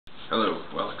Hello,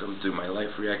 welcome to my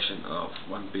live reaction of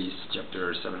One Piece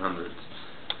chapter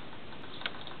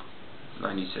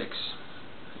 796.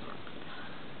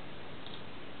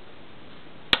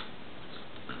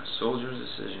 A soldier's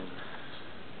decision.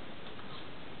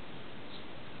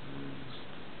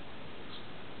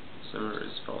 Summer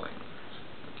is falling.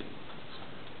 Okay.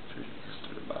 3 years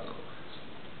to the battle.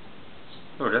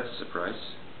 Oh, that's a surprise.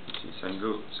 You see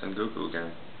Sengoku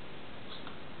again.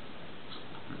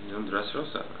 He's on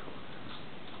Dressrosa now.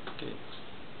 Okay.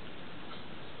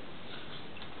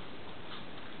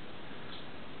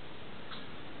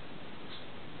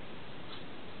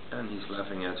 And he's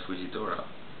laughing at Fujitora.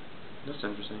 That's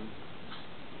interesting.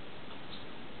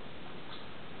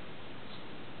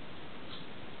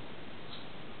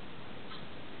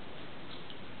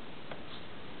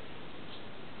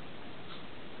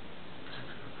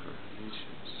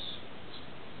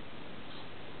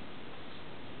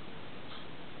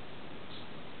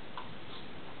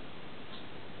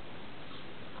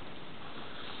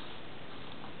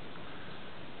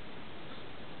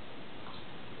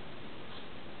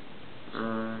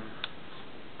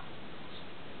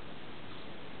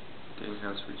 King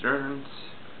has returned.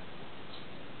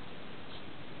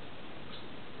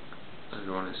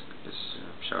 Everyone is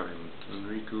shouting King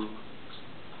Riku.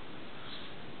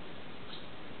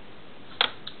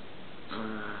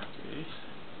 Okay.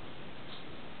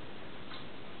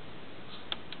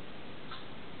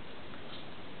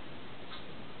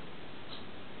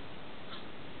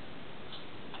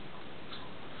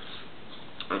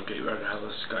 Okay, where the hell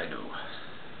is Kaido?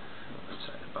 Oh,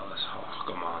 inside the palace. Oh,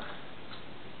 come on.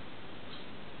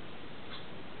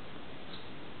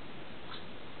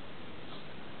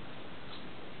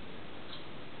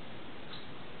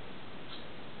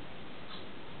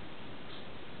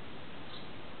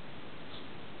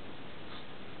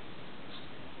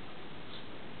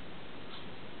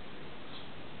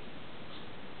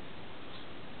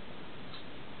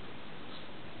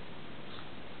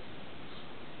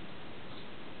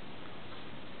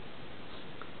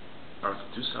 Are the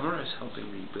two samurais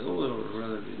helping rebuild, or what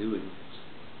are they doing?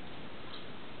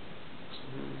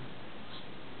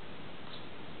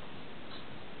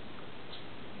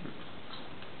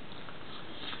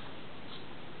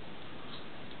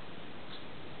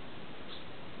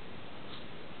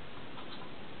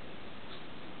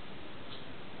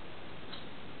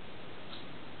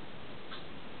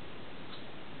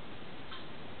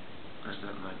 I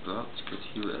bet my blood could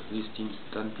heal at least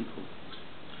 10 people.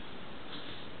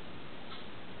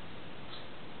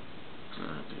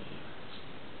 Okay.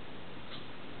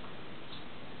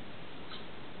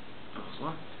 Oh,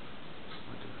 what?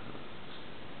 What the hell?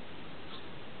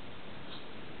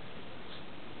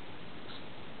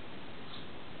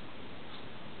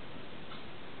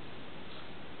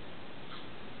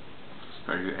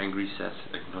 Are you angry, sad,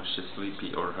 agnostic,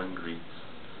 sleepy, or hungry?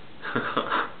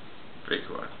 Pick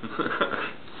one.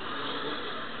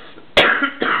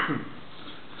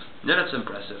 Yeah, that's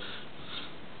impressive.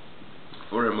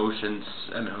 4 emotions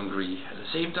and hungry at the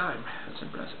same time. That's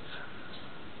impressive.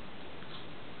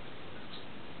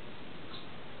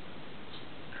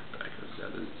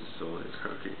 That is the solid.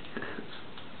 Okay.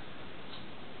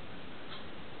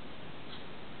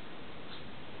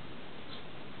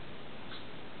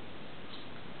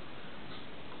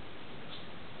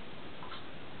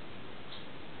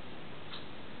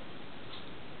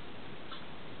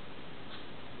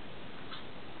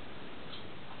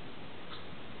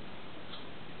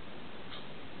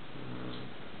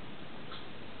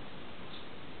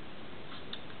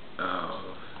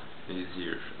 Oh, he's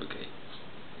here. Okay.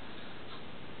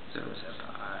 There was I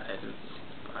don't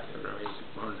buy your away.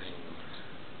 Good morning.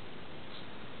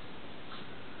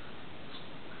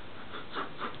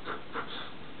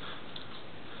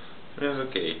 Yeah,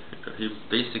 okay. He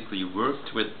basically worked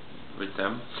with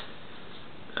them.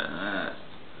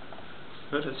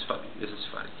 But it's funny. This is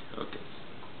funny. Okay.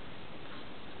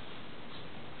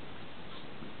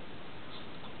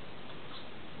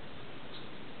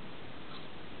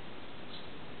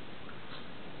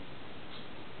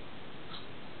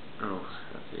 Oh,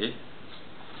 okay.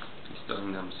 He's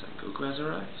telling them Sengoku has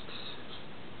arrived.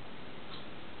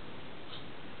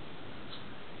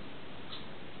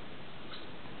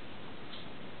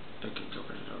 Okay,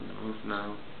 Joker's on the move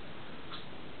now.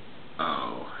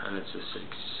 Oh, and it's a 6.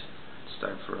 It's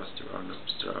time for us to round up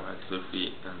Straw Hat, Luffy,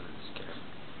 and this gang.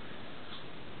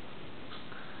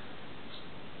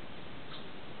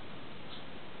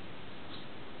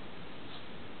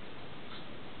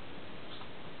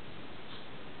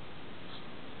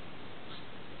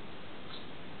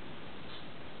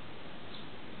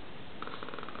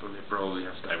 They probably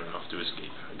have time enough to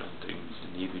escape. I don't think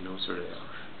they maybe knows where they are.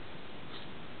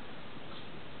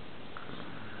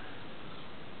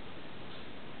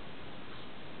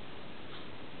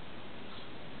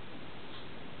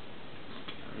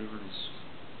 Everyone's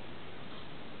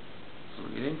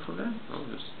waiting for them?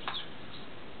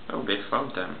 Oh, they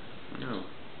found them. No.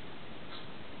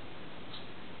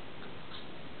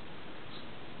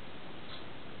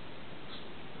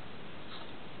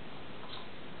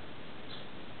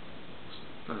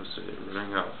 Oh, so they're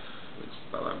running off with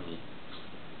Bellamy.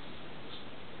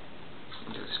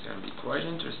 This can be quite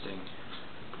interesting.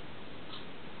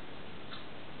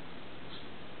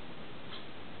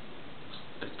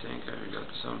 I think I got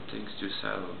some things to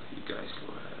settle. You guys go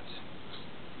ahead.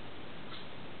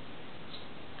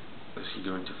 Is he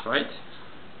going to fight?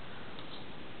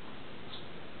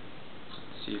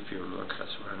 Let's see if your luck has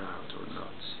run out or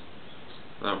not.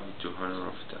 Allow me to honor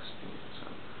of testing.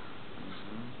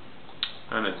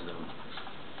 And it's done.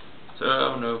 So,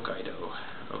 no Kaido.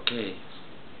 Okay.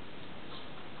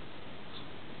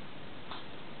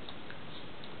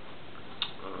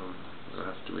 We'll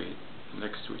have to wait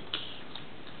next week.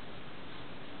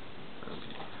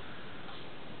 Okay.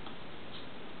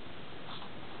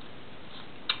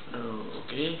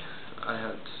 Okay. I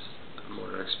had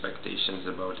more expectations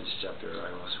about this chapter.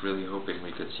 I was really hoping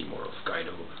we could see more of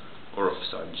Kaido or of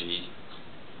Sanji.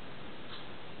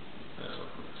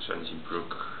 Sanji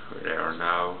Brook, where they are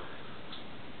now,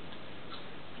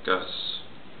 because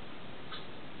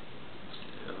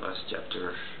last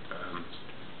chapter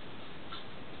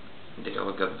they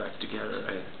all got back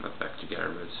together, not back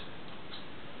together, but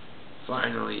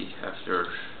finally after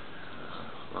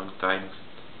a long time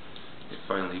they're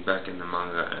finally back in the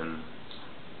manga, and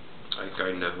I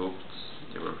kinda hoped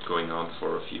they were going on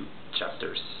for a few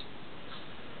chapters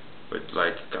with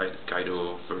like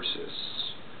Kaido versus,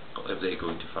 if they're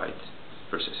going to fight,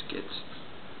 versus Kid.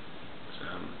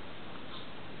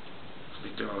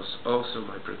 Because also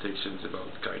my predictions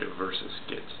about Kaido versus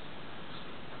Kid.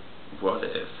 What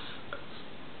if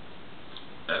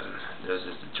this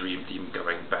is the Dream Team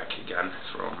coming back again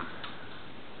from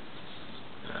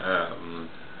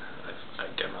I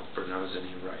cannot pronounce the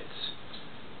name right.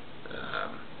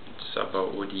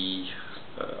 Sabaody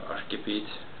Archipede,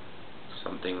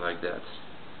 something like that.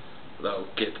 Now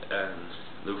Kid and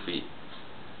Luffy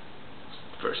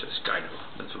versus Kaido.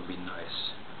 That would be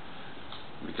nice.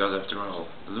 Because after all,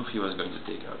 Luffy was going to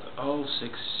take out all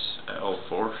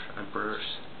four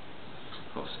emperors.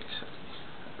 All six,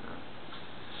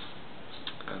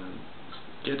 and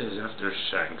Kid is after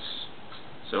Shanks.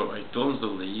 So I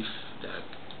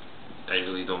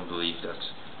really don't believe that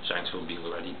Shanks will be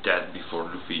already dead before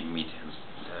Luffy meet him.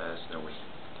 There's no way.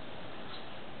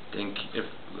 I think if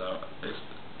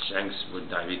Shanks would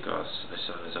die, because I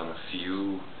saw this on a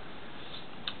few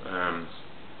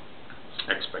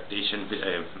expectation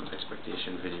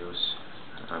videos.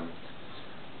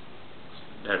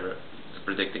 They were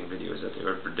predicting videos that they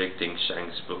were predicting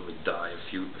Shanks would die a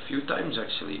few times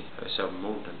actually. I saw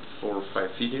more than 4 or 5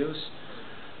 videos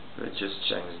where just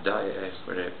Shanks die,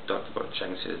 where they talked about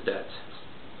Shanks is dead.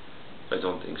 I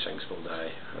don't think Shanks will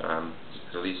die.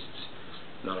 At least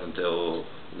not until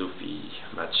Luffy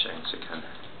met Shanks again.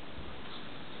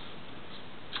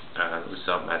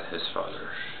 Usopp met his father.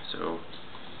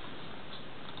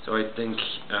 So I think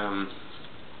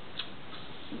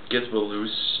Kid will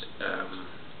lose,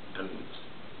 and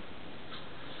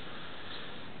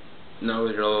now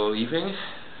they're all leaving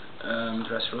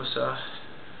Dressrosa.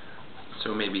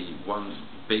 So maybe one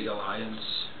big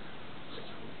alliance,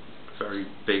 very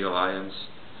big alliance.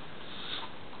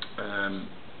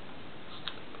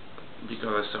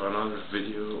 Because I saw another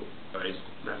video, I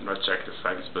have not checked the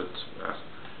facts, but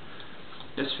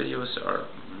these videos are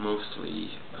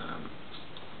mostly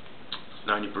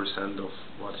 90% of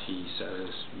what he says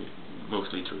is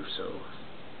mostly true, so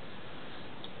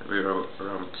we're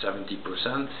around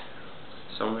 70%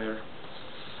 somewhere.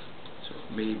 So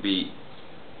maybe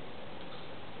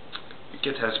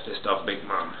Kid has pissed off Big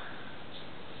Mom.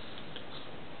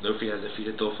 Luffy has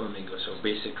defeated Doflamingo, so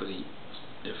basically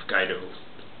if Kaido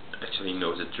actually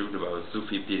knows the truth about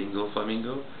Luffy beating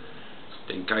Doflamingo,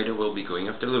 then Kaido will be going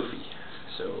after Luffy.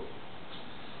 So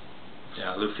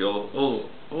yeah, Luffy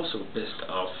also pissed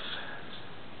off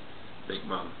Big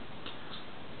Mom.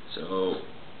 So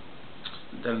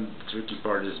then the tricky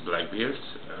part is Blackbeard.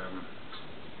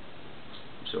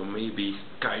 So maybe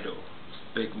Kaido,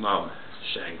 Big Mom,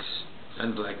 Shanks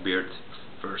and Blackbeard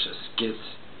versus Kid,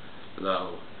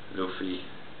 Lau, Luffy,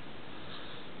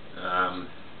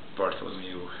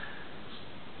 Bartholomew,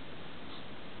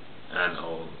 and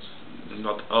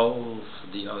not all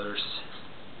the others.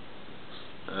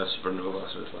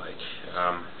 supernovas with like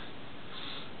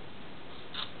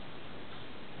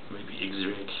maybe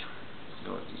X-ray.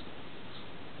 No,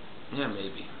 yeah,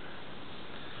 maybe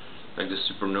like the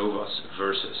supernovas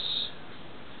versus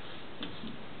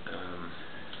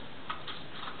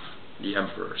the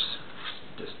emperors.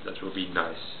 That will be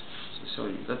nice.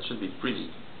 So that should be pretty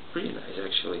nice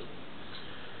actually.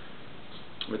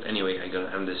 But anyway, I'm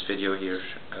gonna end this video here.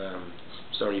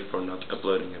 Sorry for not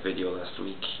uploading a video last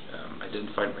week. I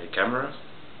didn't find my camera.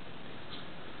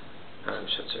 I'm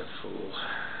such a fool.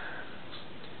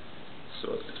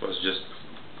 So it was just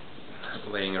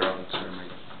laying around where my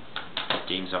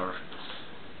games are,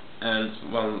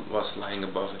 and one was lying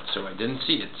above it, so I didn't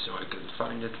see it, so I couldn't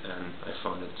find it, and I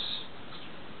found it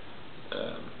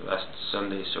last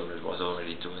Sunday, so it was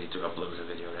already too late to upload a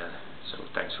video then. So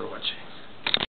thanks for watching.